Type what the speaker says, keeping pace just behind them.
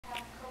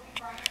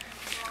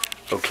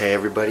Okay,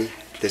 everybody,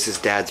 this is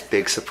Dad's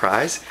big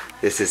surprise.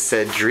 This is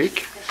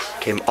Cedric.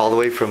 Came all the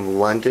way from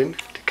London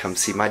to come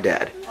see my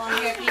dad.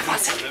 Come on,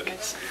 Cedric.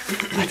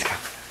 Let's go.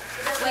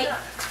 Wait.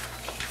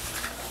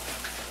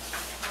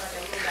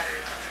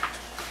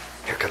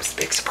 Here comes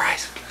the big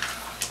surprise.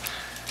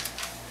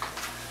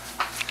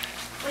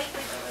 Wait.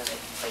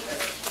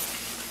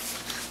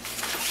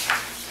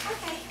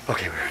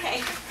 Okay, we're ready.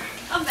 Okay.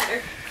 I'm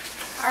better.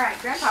 All right,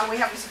 Grandpa, we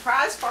have a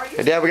surprise for you.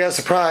 Hey, Dad, we got a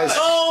surprise.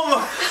 Oh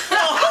my!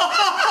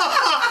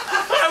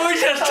 I was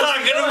just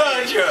talking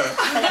about you.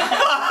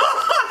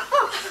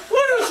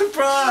 What a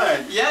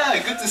surprise!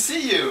 Yeah, good to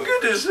see you.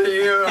 Good to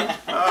see you.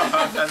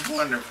 Oh, that's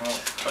wonderful.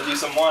 I'll do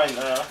some wine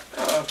Oh,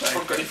 from thank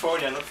you.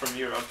 California, not from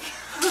Europe.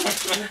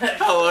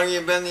 How long you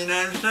been in the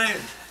United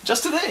States?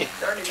 Just today.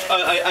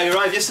 I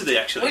arrived yesterday,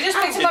 actually. We just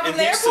picked him up from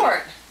the Houston.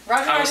 airport.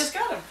 Roger and I was- just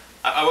got him.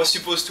 I was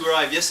supposed to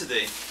arrive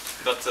yesterday,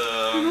 but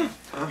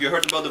you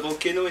heard about the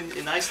volcano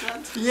in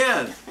Iceland?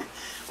 Yes.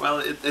 Well,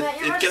 it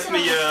kept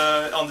me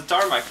on the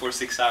tarmac for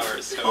 6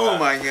 hours. So, Oh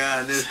my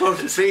God, they're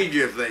supposed to feed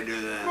you if they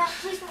do that.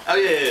 Oh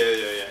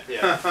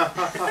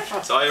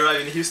yeah. So I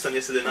arrived in Houston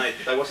yesterday night.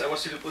 I was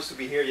supposed to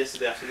be here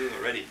yesterday afternoon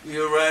already.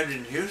 You arrived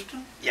in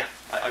Houston? Yeah.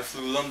 I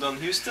flew London,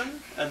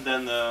 Houston, and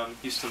then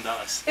Houston,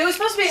 Dallas. It was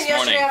supposed to be in This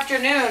yesterday morning.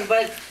 afternoon,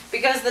 but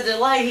because of the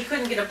delay, he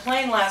couldn't get a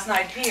plane last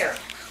night here.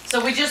 So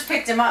we just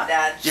picked him up,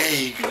 Dad.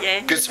 Yay!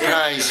 Good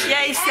surprise.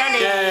 Yay, Sunny!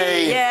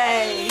 Yay!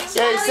 Yay!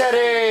 Yay,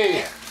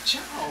 Cedric!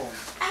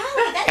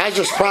 How's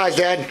your surprise,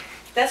 Dad?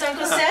 That's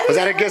Uncle Cedric. Was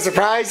that a good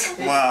surprise?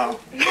 Wow.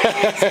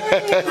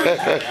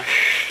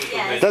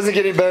 Doesn't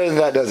get any better than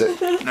that, does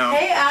it? No.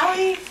 Hey,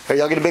 Allie. Hey,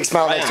 y'all get a big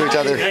smile next to each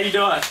other. How you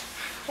doing?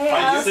 Hey,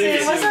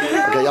 Allison. What's up,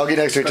 girl? Okay, y'all get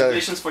next to each other.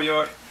 Congratulations for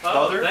your Oh,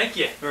 daughter. thank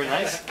you. Very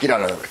nice. Get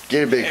on over.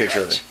 Get a big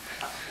picture of it.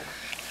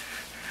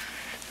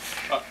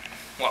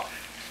 Wow.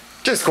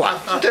 Just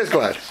quiet. Just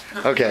quiet.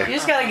 You Okay.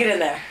 just gotta get in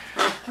there.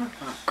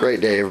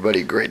 Great day,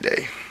 everybody. Great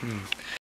day.